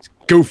got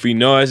goofy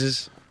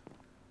noises.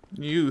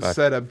 You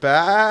said a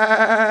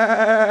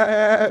bad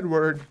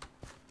word.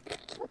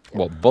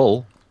 What,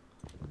 bull?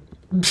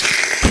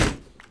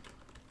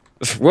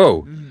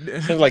 Whoa.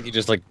 Sounds like you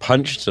just like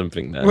punched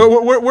something there.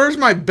 Where's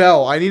my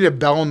bell? I need a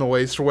bell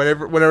noise for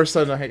whenever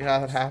something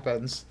that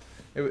happens.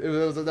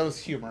 That was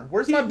humor.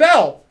 Where's my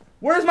bell?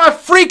 Where's my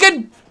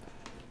freaking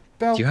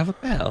bell? Do you have a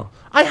bell?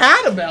 I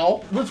had a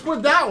bell. Let's put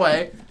it that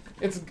way.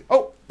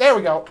 Oh, there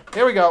we go.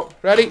 Here we go.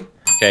 Ready?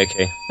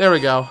 Okay. There we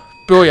go.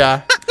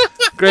 Booyah.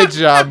 Great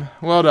job.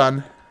 Well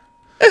done.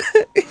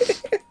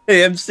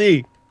 Hey,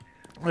 MC.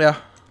 Yeah.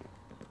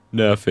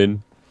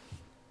 Nothing.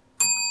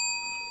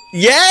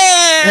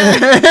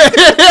 Yeah!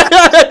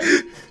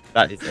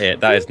 That is it.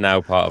 That is now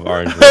part of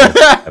Orange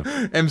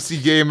World. MC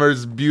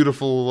Gamer's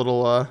beautiful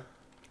little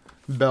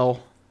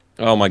bell.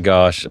 Oh my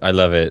gosh, I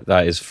love it.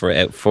 That is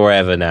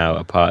forever now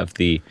a part of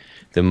the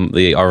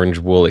Orange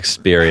Wool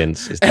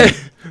experience. Is the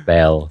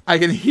bell. I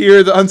can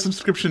hear the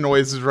unsubscription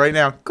noises right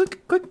now.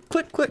 Click, click,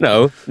 click, click.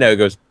 No, it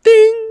goes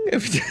ding.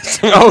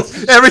 Oh,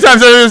 every time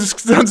someone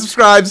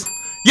unsubscribes.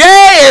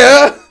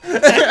 Yeah!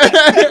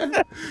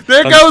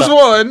 There goes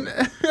one.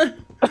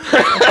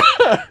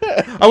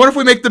 I wonder if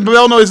we make the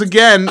bell noise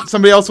again,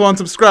 somebody else will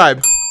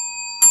unsubscribe.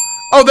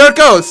 Oh, there it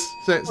goes.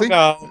 See?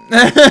 Oh,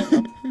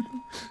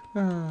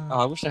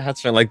 I wish I had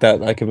something like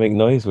that I could make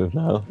noise with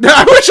now.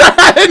 I wish I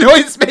had a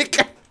noise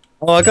maker.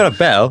 Oh, I got a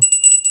bell.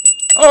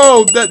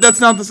 Oh, that's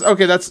not this.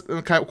 Okay, that's a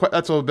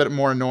little bit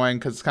more annoying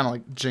because it's kind of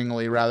like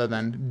jingly rather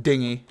than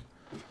dingy.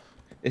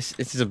 This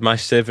is my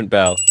servant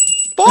bell.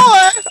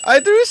 Boy, I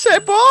do say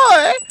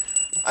boy.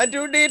 I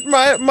do need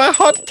my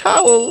hot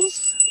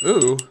towels.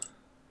 Ooh.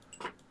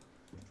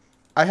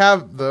 I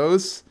have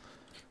those.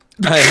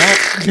 I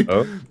have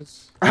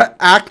those.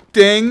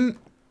 Acting.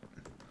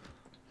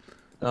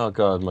 Oh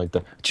god, my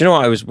god. Do you know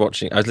what I was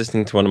watching? I was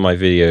listening to one of my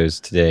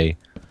videos today.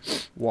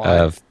 Why?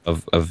 Of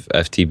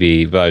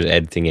FTB, but I was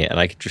editing it, and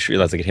I just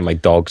realized I could hear my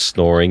dog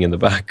snoring in the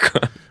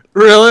background.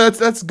 Really?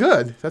 That's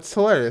good. That's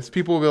hilarious.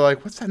 People will be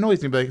like, "What's that noise?"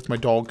 And you'll be like, "It's my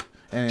dog."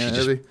 And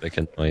Just make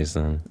a noise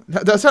then.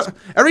 That's how,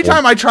 every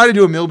time I try to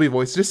do a Milby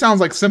voice, it just sounds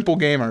like Simple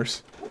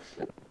Gamers.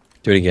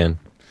 Do it again.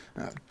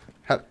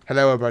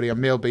 Hello, everybody. I'm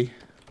Milby.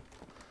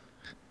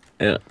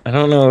 Yeah, I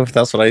don't know if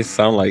that's what I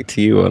sound like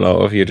to you or not,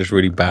 or if you're just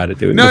really bad at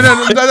doing it. No,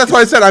 that's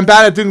why I said I'm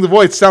bad at doing the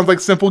voice. It sounds like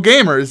Simple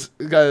Gamers,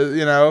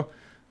 you know.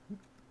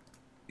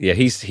 Yeah,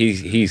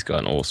 he's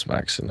got an awesome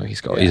accent. He's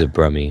a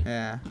Brummie.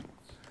 Yeah.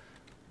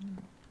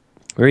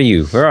 Where are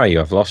you? Where are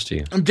you? I've lost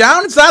you. I'm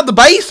down inside the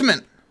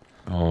basement.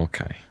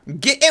 Okay.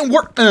 Getting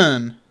work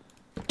done.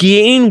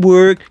 Getting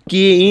work,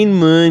 getting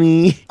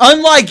money.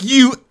 Unlike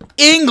you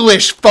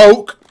English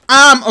folk,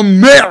 I'm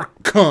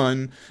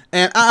American,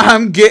 and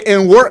I'm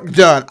getting work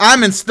done.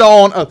 I'm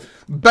installing a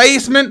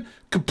basement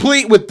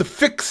complete with the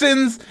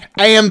fixings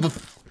and the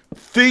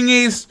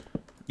thingies.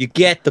 You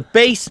get the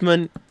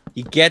basement.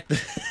 You get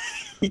the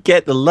you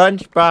get the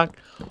lunchbox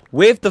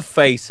with the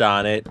face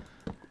on it.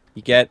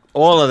 You get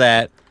all of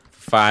that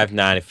for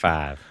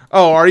 $5.95.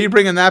 Oh, are you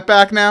bringing that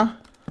back now?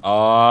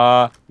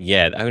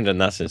 Yeah, I haven't done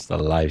that since the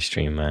live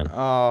stream, man.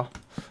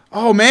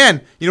 Oh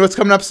man, you know what's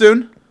coming up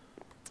soon?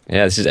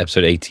 Yeah, this is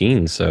episode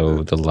 18,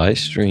 so the live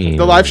stream.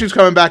 The live stream's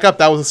coming back up.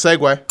 That was a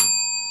segue.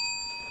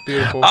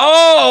 Beautiful.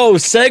 Oh,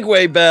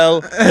 segue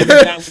bell. Every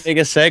time we make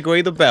a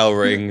segue, the bell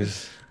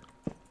rings.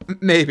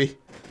 Maybe.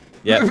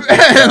 Yeah.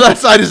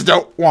 Unless I just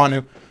don't want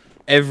to.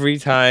 Every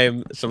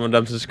time someone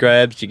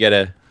unsubscribes, you get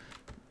a...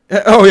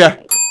 Oh,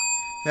 yeah.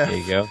 There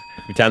you go.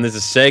 Every time there's a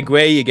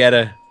segue, you get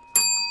a...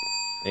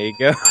 There you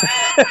go.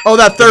 Oh,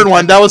 that third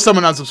one. That was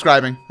someone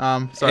unsubscribing.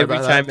 Sorry every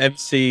about time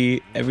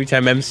that. Every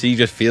time MC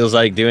just feels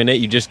like doing it,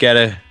 you just get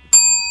a...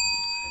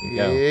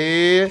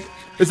 Yeah.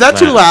 Is that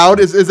too loud?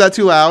 Is that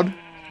too loud?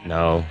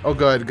 No. Oh,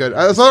 good, good.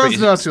 As long as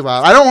it's not too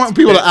loud. I don't want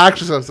people to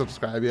actually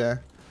subscribe, yeah.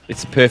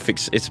 It's a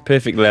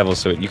perfect level,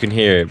 so you can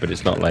hear it, but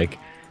it's not like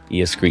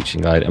ear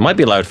screeching loud. It might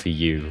be loud for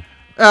you.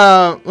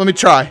 Let me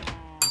try.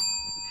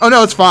 Oh,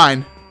 no, it's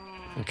fine.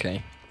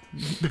 Okay.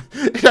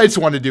 I just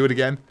wanted to do it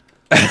again.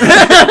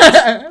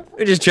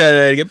 We're just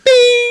trying to get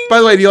bing! By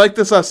the way, do you like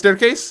this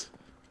staircase?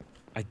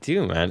 I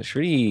do, man. It's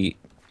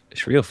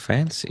real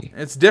fancy.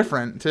 It's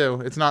different,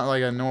 too. It's not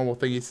like a normal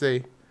thing you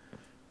see.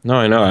 No,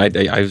 I know.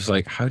 I was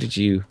like, how did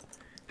you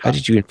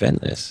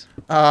invent this?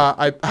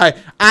 I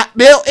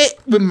built it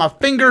with my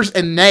fingers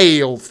and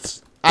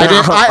nails. I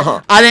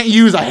didn't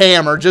use a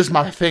hammer, just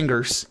my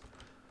fingers.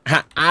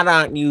 I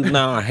don't use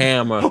no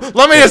hammer.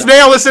 Let me just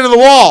nail this into the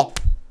wall.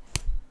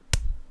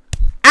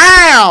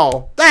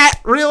 Ow! That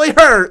really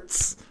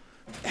hurts.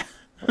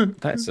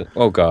 That's it.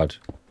 Oh god.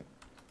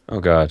 Oh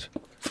god. I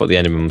thought the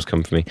Enderman was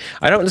coming for me.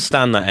 I don't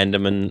understand that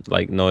Enderman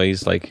like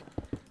noise. Like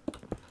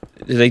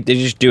they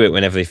just do it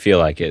whenever they feel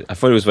like it. I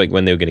thought it was like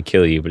when they were going to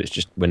kill you, but it's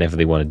just whenever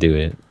they want to do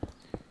it.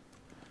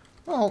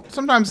 Well,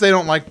 sometimes they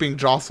don't like being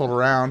jostled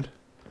around.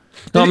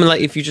 No, I mean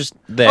like if you just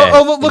there.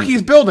 Oh, look,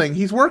 he's building.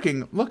 He's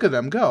working. Look at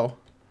him go.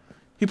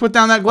 He put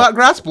down that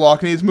grass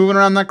block and he's moving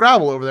around that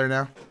gravel over there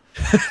now.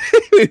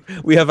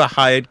 We have a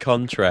hired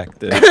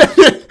contractor.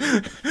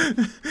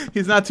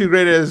 He's not too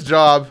great at his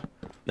job.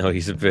 No,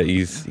 he's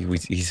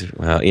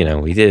well, you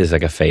know, he did it as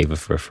like a favor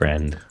for a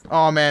friend.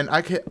 Oh man,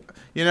 I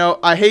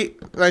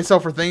hate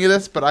myself for thinking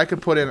this, but I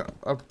could put in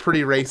a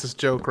pretty racist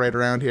joke right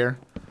around here.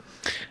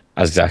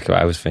 That's exactly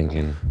what I was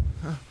thinking.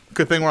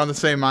 Good thing we're on the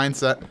same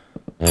mindset.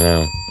 I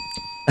know.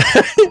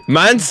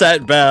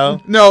 Mindset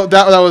bell. No,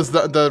 that was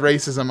the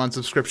racism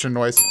unsubscription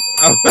noise.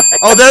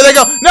 Oh, there they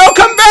go. No,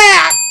 come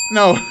back.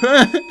 No.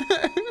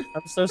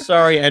 I'm so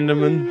sorry,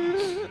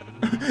 Enderman.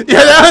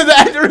 Yeah, that was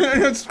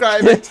Enderman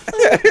unsubscribing.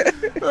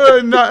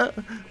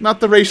 Not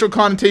the racial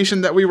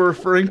connotation that we were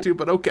referring to,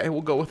 but okay,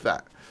 we'll go with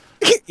that.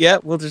 Yeah,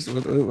 we'll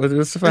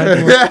survive.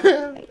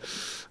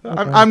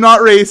 I'm not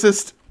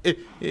racist.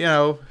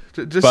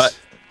 Just. But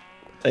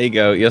there you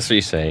go. That's what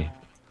you say.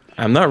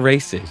 I'm not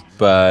racist,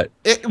 but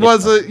it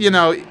was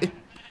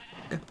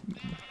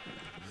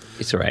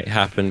it's alright. It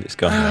happened. It's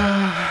gone.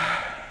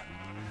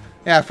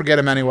 Yeah, forget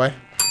him anyway.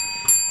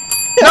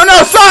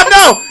 No, stop!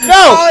 No!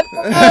 Oh,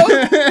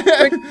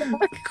 no!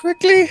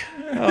 Quickly!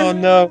 Oh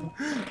no!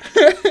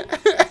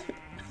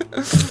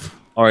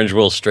 Orange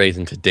Wool straight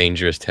into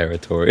dangerous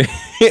territory.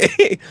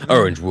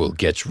 Orange Wool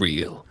gets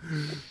real.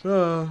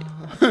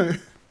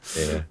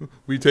 Yeah.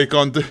 We take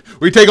on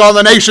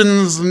the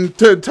nation's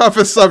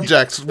toughest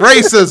subjects: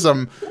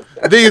 racism,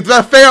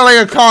 the failing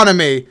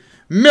economy,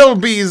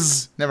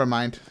 Milby's. Never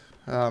mind.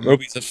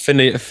 Milby's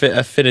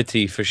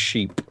affinity for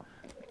sheep.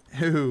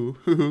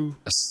 Who?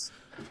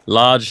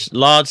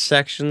 Large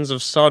sections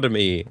of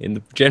sodomy in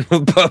the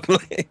general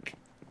public.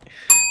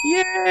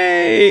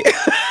 Yay!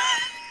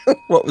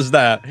 What was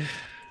that?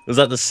 Was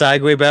that the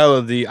segue bell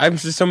or the? I'm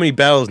just so many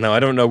bells now. I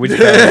don't know which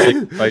bell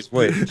to take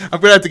which.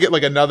 I'm gonna have to get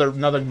like another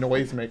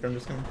noise maker. I'm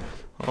just gonna.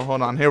 Oh,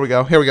 hold on. Here we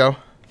go.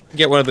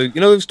 Get one of the,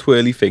 those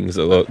twirly things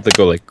that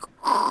go like.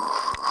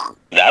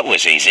 That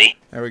was easy.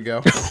 There we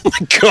go. Oh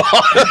my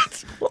god!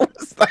 What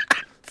was that?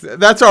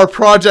 That's our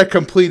project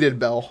completed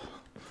bell.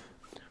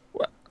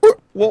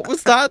 What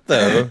was that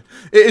though?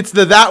 It's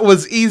the "That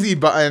was easy"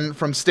 button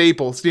from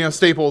Staples. You know,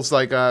 Staples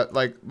like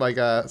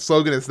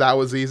slogan is "That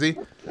was easy."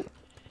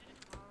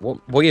 What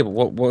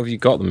have you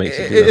got that makes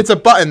it do It's a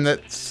button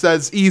that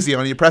says "easy"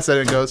 on it. You press it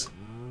and it goes.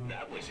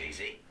 That was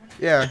easy.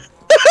 Yeah.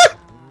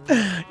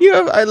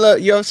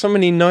 You have so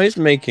many noise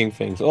making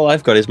things. All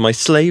I've got is my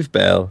slave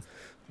bell.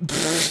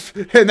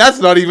 And that's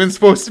not even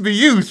supposed to be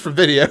used for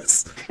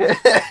videos.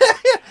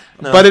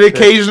 No, but it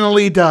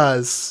occasionally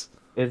does.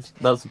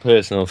 That's a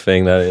personal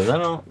thing, that is. I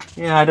don't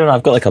know.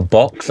 I've got like a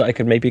box that I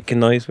could maybe make a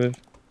noise with.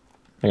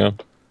 Hang on.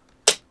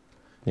 There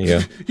you go.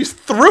 You just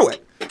threw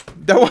it.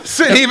 That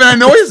wasn't even a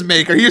noise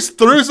maker. You just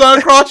threw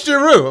something across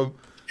your room.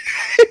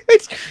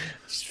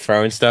 Just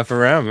throwing stuff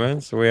around, man.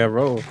 That's the way I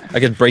roll.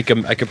 I could break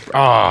them. I could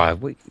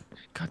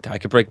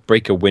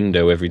break a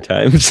window every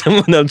time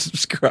someone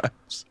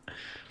unsubscribes.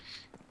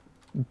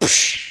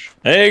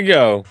 There you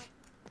go.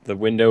 The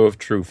window of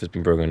truth has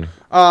been broken.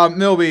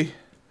 Milby,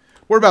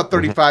 we're about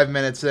 35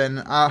 minutes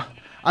in.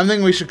 I'm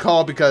thinking we should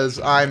call because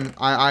I'm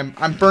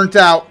burnt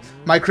out.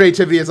 My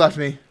creativity has left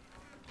me.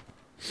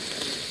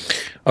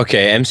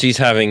 Okay, MC's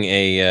having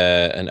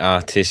an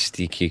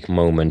artistic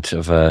moment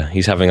of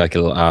he's having like a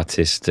little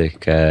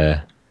artistic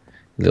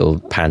little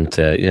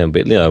panto, you know,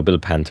 bit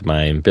of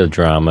pantomime, bit of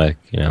drama,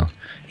 you know.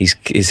 His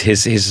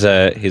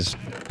I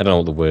don't know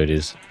what the word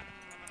is.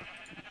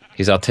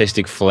 His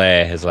artistic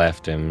flair has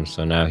left him,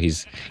 so now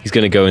he's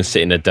going to go and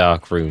sit in a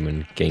dark room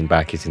and gain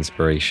back his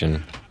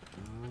inspiration.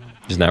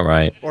 Isn't that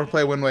right? Or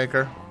play Wind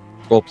Waker.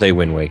 Or play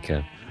Wind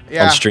Waker.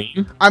 Yeah. On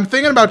stream? I'm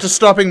thinking about just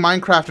stopping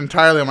Minecraft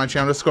entirely on my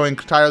channel, just going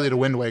entirely to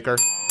Wind Waker.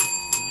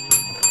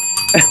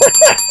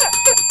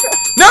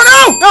 No,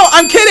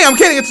 I'm kidding,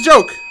 it's a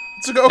joke.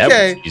 It's a,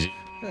 okay.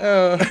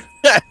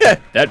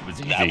 That was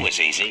easy. That was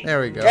easy.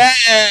 There we go. Yeah,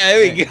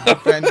 there we go.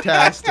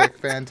 Fantastic,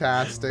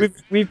 fantastic.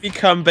 We've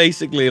become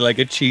basically like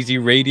a cheesy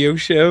radio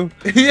show.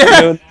 Yeah. You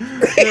know? They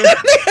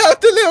have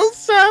the little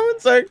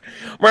sounds like.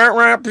 I'm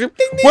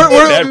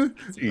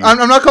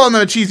not calling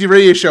them a cheesy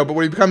radio show, but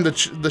we become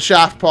the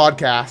Shaft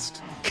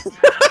podcast.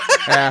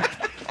 Yeah.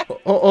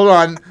 Hold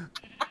on.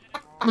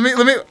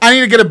 Let me. I need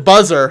to get a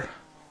buzzer.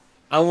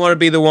 I want to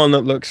be the one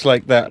that looks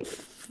like that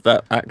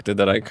actor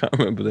that I can't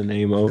remember the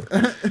name of.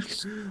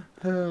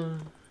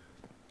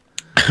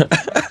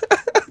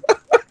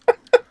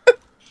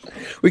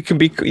 You can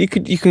be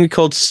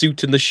called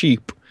Suit and the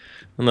Sheep,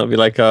 and that'll be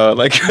like a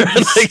like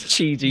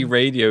cheesy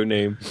radio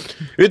name.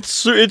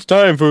 It's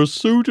time for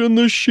Suit and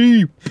the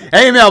Sheep.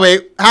 Hey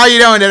Melby, how you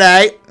doing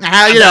today?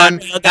 How you doing?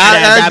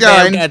 How's it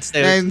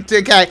going?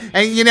 Okay,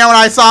 and you know what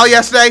I saw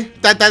yesterday?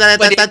 A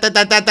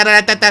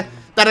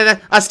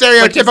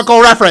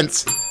stereotypical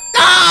reference.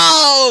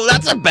 Oh,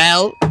 that's a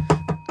bell.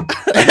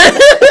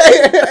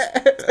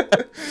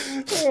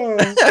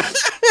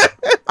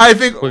 I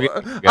think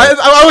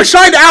I was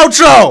trying to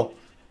outro.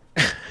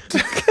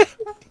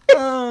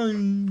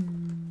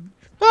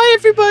 Bye,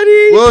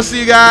 everybody. We'll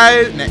see you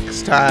guys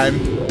next time.